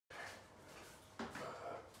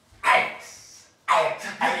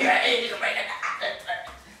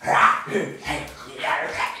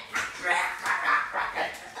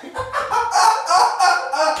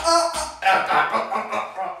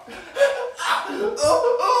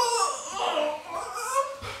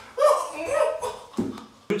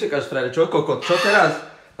Čakáš, frajere, čo kokot, čo teraz?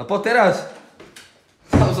 A poď teraz!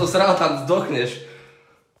 Tam som sral, tam zdochneš.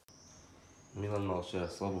 Milan mal včera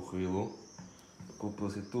slabú chvíľu. Kúpil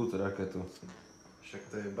si túto raketu. Však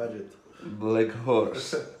to je budget. Black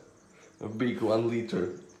Horse. A big 1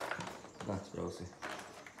 liter. Na, sprav si.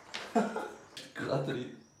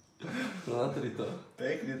 Natri to.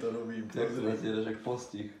 Pekne to robím, Jak to natieraš, jak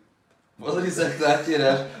postih. Pozri sa, jak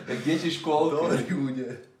natieraš, jak deti škôlky. Dobrý bude.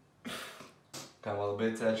 Kamal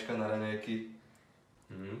BCAčka na raňajky.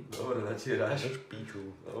 Dobre natieraš.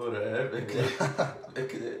 Píču. Dobre, pekne.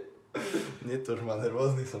 Pekne. Netož ma,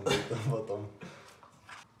 nervózny som potom.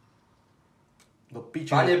 Do piču.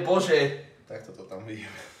 Pane Bože! Tak toto tam vidím.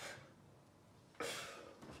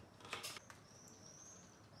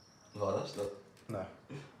 Zvládaš to? Ne.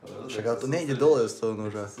 Však ale to nejde dole z toho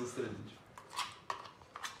noža. Sústrediť.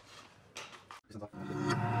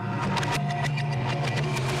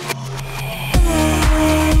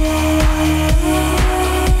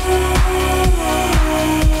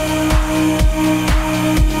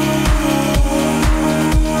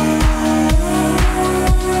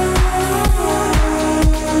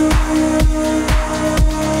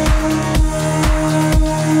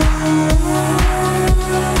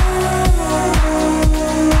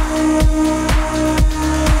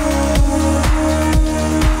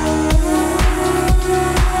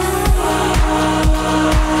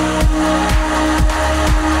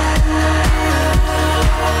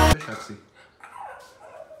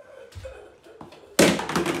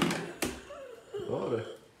 Dobre.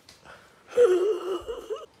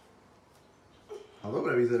 A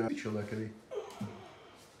dobre vyzerá. Pičo nakedy.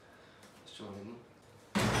 Čo mám jednu?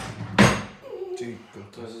 Ty,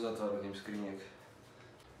 To je so zatváraním skriniek.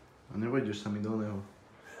 a nevojdeš sa mi do neho.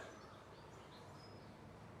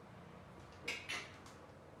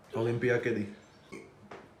 Olympia kedy?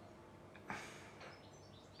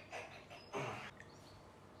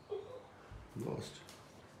 Dosť.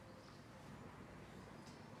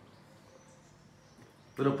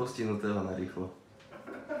 Pro postihnutého na rýchlo.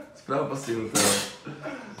 Sprav postihnutého.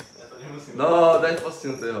 Ja to nemusím. No, daj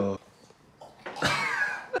postihnutého.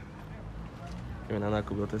 Ideme na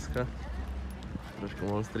nákup do Teska. Trošku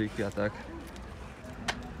monstríky a tak.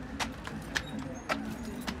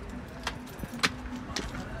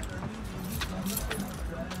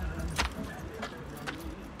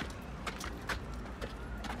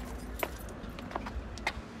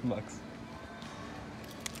 Max.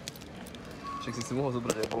 Však si mohol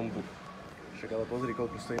zobrať aj bombu. Však ale pozri,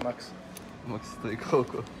 koľko stojí Max. Max stojí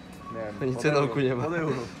koľko? Neviem. Ani cenovku nemá. Od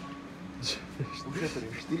euro.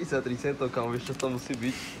 43 centov, kam vieš, čo to musí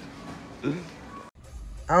byť.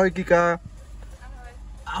 Ahoj, Kika. Ahoj.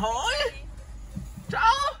 Ahoj!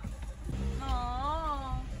 Čau! No,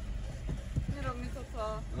 nerob mi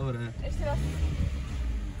toto. Dobre. Ešte raz.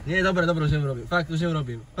 Nie, dobre, už neurobím. Fakt, už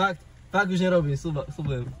neurobím. Fakt už nerobím,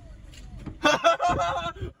 sľubujem.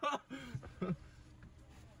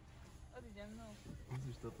 Odídem, no.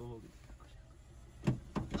 Musíš to povoliť.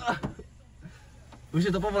 Už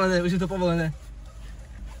je to povolené, už je to povolené.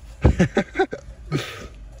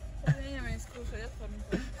 Nejdeme skúšať, otvor mi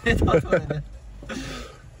to. Je to otvorené.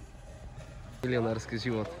 Milionársky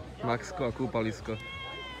život. Maxko a kúpalisko.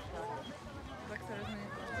 Tak sa rozumie.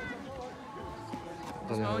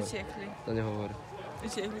 To Sme nehovor. utiekli. To nehovor.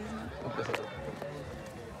 Utiekli sme.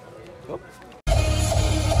 Hop.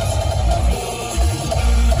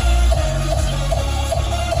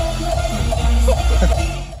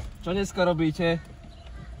 Čo dneska robíte?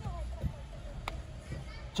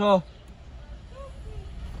 Čo?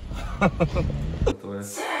 To je.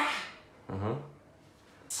 Aha.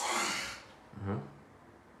 Aha.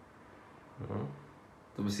 Aha.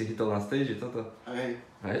 To by si chytal na stage, toto? Hej.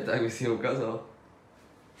 Hej, tak by si ho ukázal.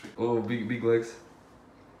 Oh, big legs.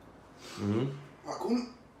 Vakuum.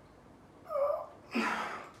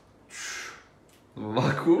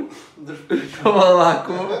 Vakuum? To mal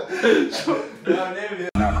vakuum? Čo? Ja neviem.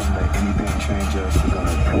 Not gonna let anything change us. We're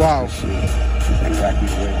gonna do Wow. this shit exactly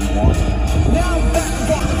the way we want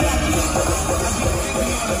it.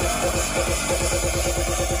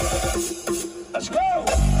 Let's go!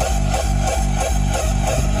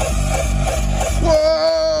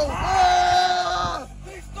 Wow!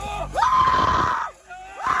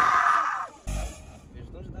 Vieš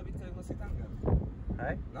to, že Davidka je vlastne tanga?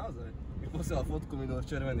 Hej? Naozaj. Mi posielal fotku minulých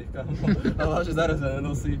červených, kámo. A vážne zarezané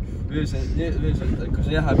nosí. Vieš, že akože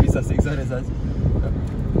nehábi sa si ich zarezať.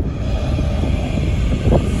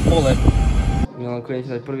 Pole. Milanko, idem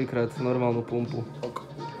ti dať prvýkrát normálnu pumpu.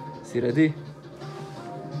 Si ready?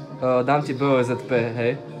 Dám ti BOZP,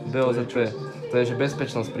 hej? BOZP. To je, že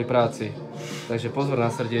bezpečnosť pri práci. Takže pozor na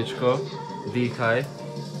srdiečko, dýchaj.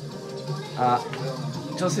 A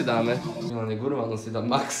čo si dáme? Milane Gurmanu si dám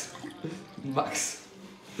max. Max.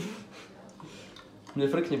 Mne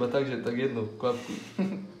frkne iba tak, že tak jednu kvapku.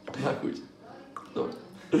 Na chuť. Dobre.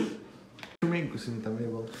 Šumienku si mi tam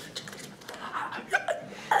jebol.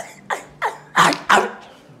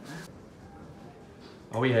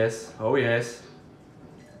 Oh yes, oh yes.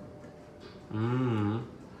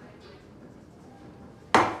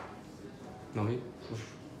 Nohy? Už.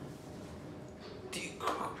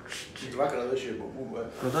 Dvakrát väčšie po bube.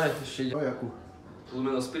 No daj, ešte ide. No jakú?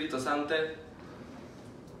 Lumeno Spirito Sante.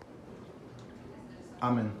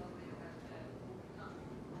 Amen.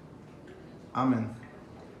 Amen.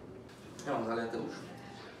 Ja mám zaliate už.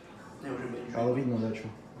 Nemôžem byť. Ale vidno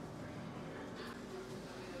dačo.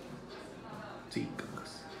 Cík.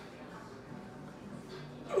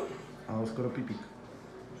 Ale skoro pipík.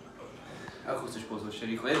 Ako chceš pozvať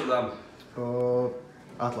ešte rýchlo? Jednu dám.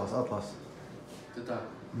 Atlas. To je tá.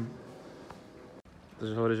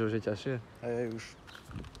 Takže hovoríš, že už je ťažšie? Hej, už.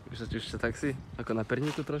 Už sa taxi? Ako na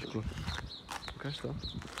pernitu trošku? Ukáž to.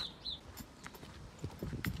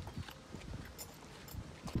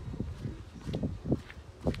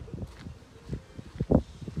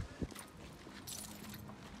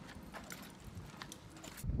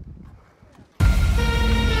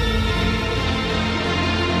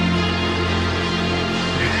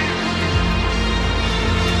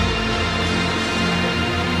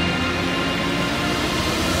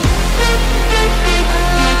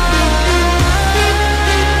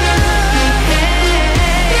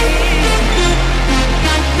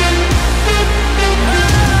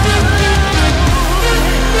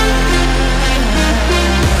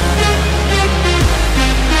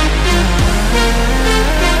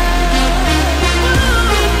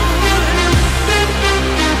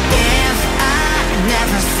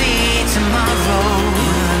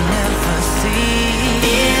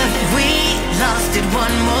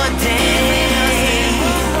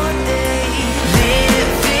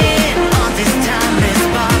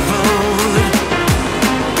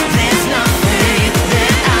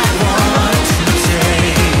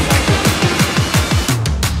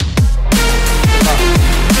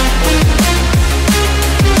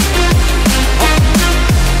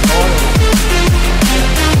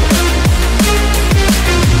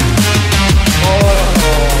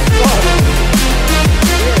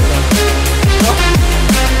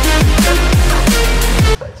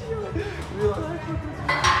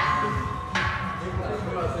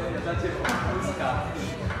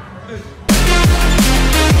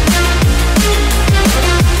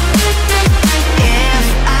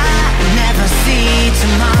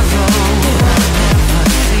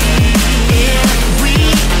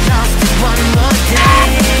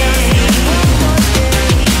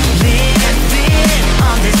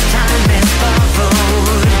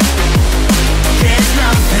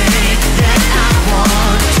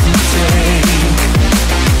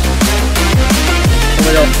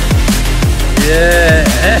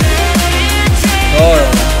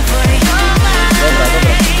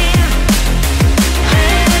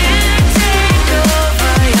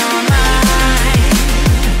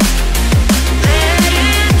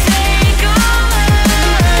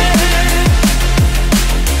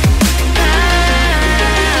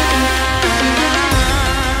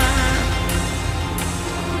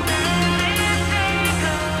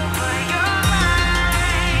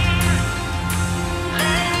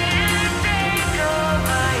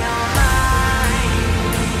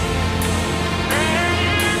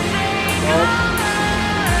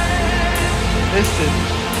 Este.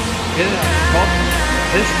 Jeden. Hop.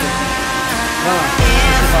 Este. Dwa.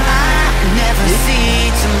 Never see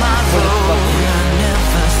tomorrow.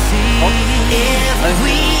 Never see if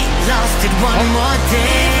we lost it one more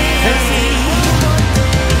day.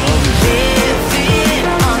 Living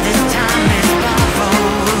on this time is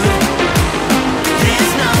borrowed.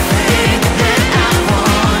 There's nothing that I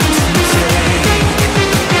want to take.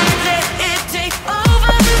 Let it take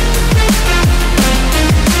over.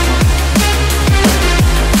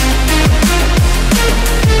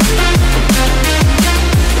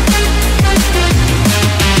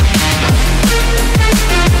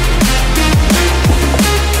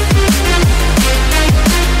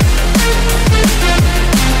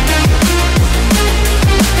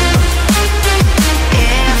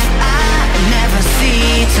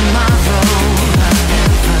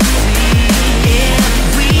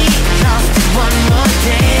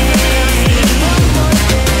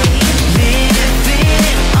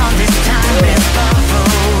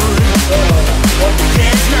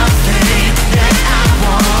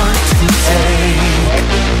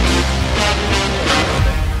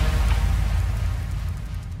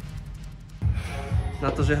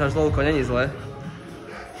 že hráš lolko, není zle.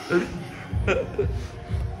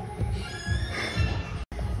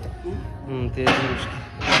 Tie jedné ručky.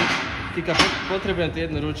 Kika, potrebujem tie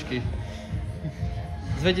jedné ručky.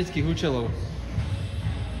 Z vedeckých účelov.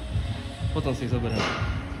 Potom si ich zoberiem.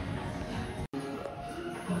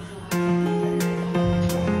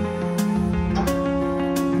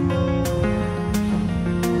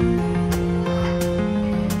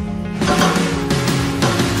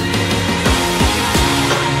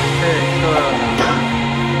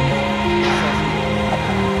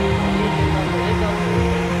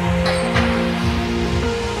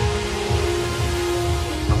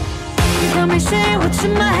 Tell me, say what's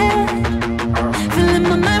in my head. Filling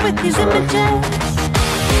my mind with these images.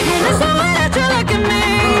 And it's not what I do, look at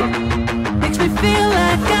me. Makes me feel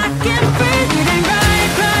like I can breathe. It ain't right,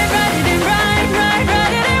 right, right. It ain't right, right,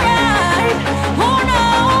 right. It ain't right. Oh no.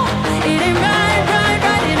 It ain't right, right,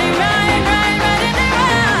 right. It ain't right, right, right. It ain't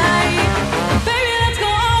right. Baby, let's go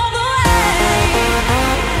all the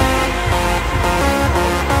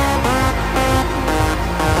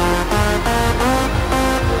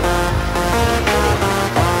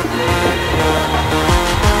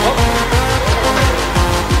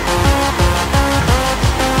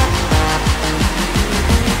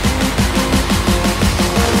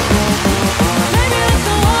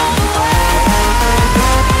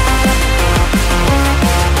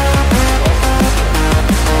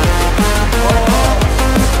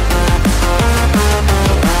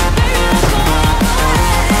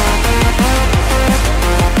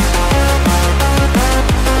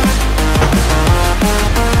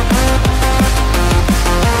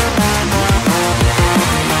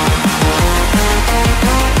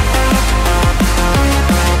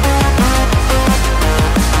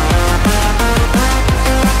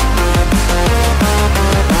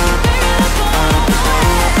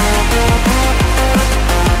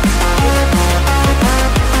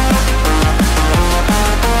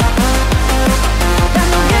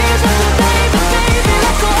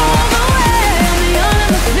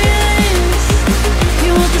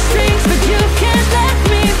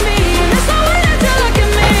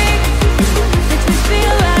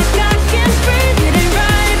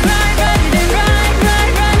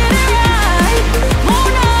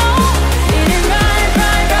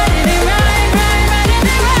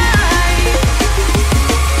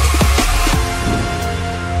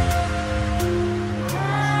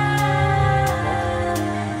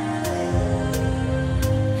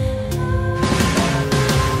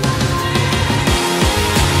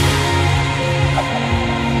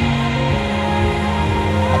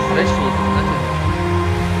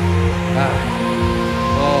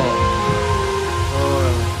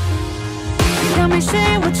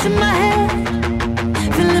say what's in my head.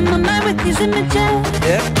 Filling my mind with these images.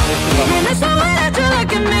 Yeah, and it's not what I do,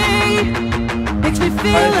 look at me. Makes me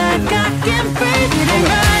feel like I can breathe. It ain't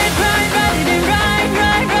right, right, right. It ain't right,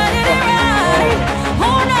 right, right. It ain't right.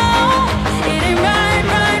 Oh no. It ain't right,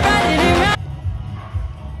 right, right. It ain't right.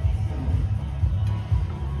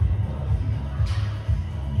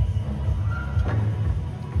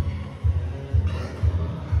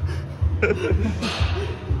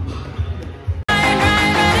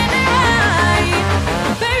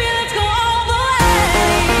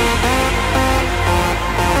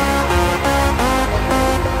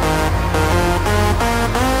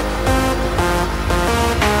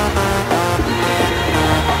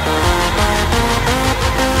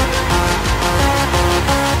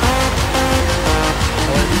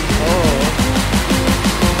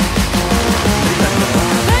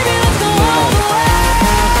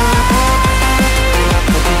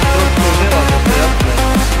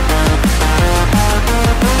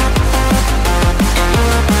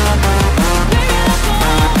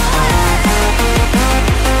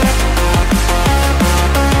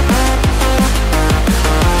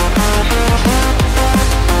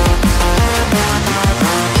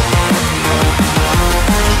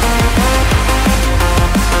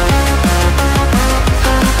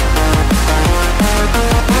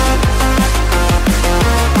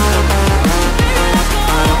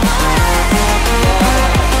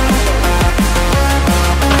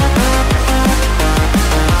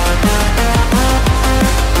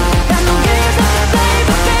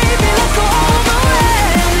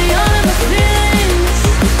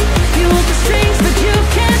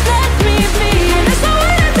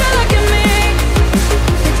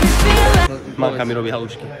 Manka mi robí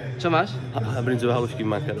halušky. Čo máš? A brinzové halušky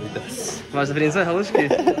manka robí teraz. Máš brinzové halušky?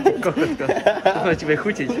 Kokotko. To ti bude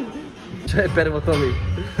chutiť. Čo je pervotomy?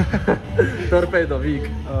 Torpedo, vík.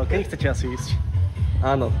 Kedy chcete asi ísť?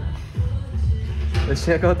 Áno.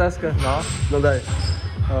 Ešte nejaká otázka? No. No daj.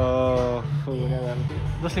 Fú, neviem.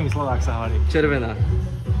 Došli mi slova, ak sa hovorí. Červená.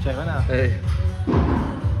 Červená? Hej.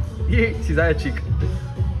 Jej, si zaječík.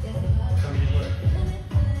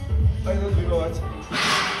 Aj dodvírovať.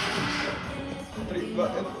 3, 2,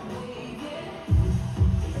 1.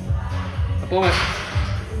 A poďme.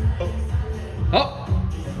 Hop!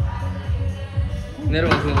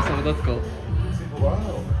 Nervózne, lebo som ho dotkol. Si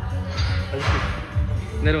pováhal.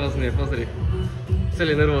 Nervózny je, pozri.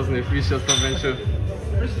 Celý nervózny, vyšiel z toho benchu.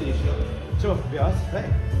 Prečo niečo? Čo, viac? Hej,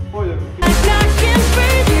 pôjdem.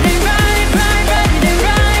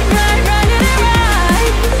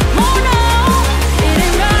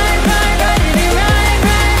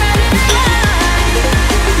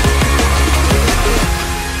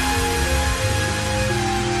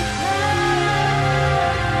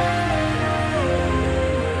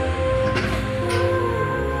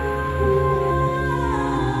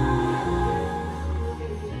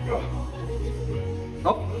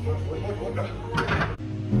 Hop!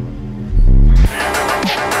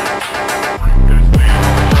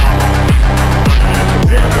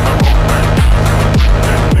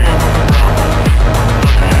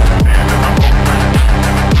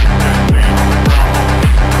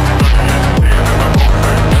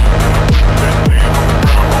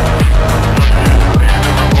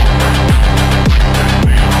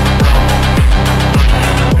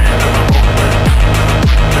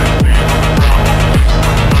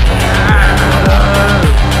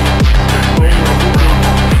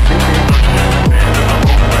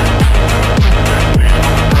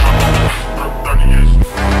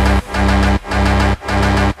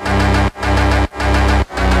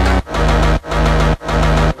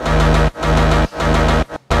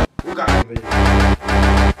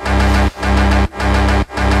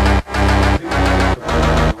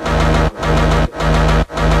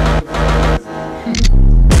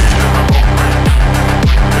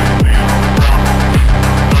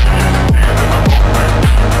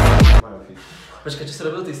 Počkaj, čo si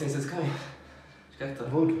robil ty s tými seckami? Počkaj, jak to?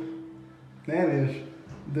 Vlk. Nevieš,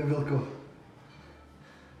 debilko.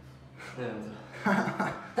 Neviem to.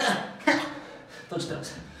 Toč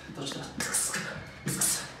teraz.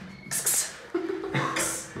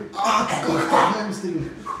 Neviem s tým.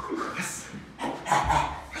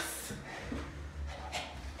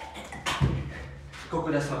 Koľko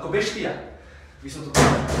ja som ako beštia. By som to...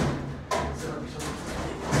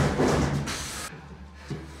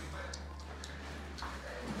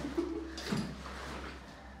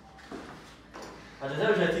 A že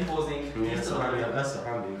daj už aj ty posing. Nie, ja sa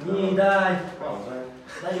hambím. Nie, daj. Naozaj.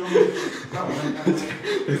 Daj ju.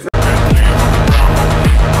 Naozaj.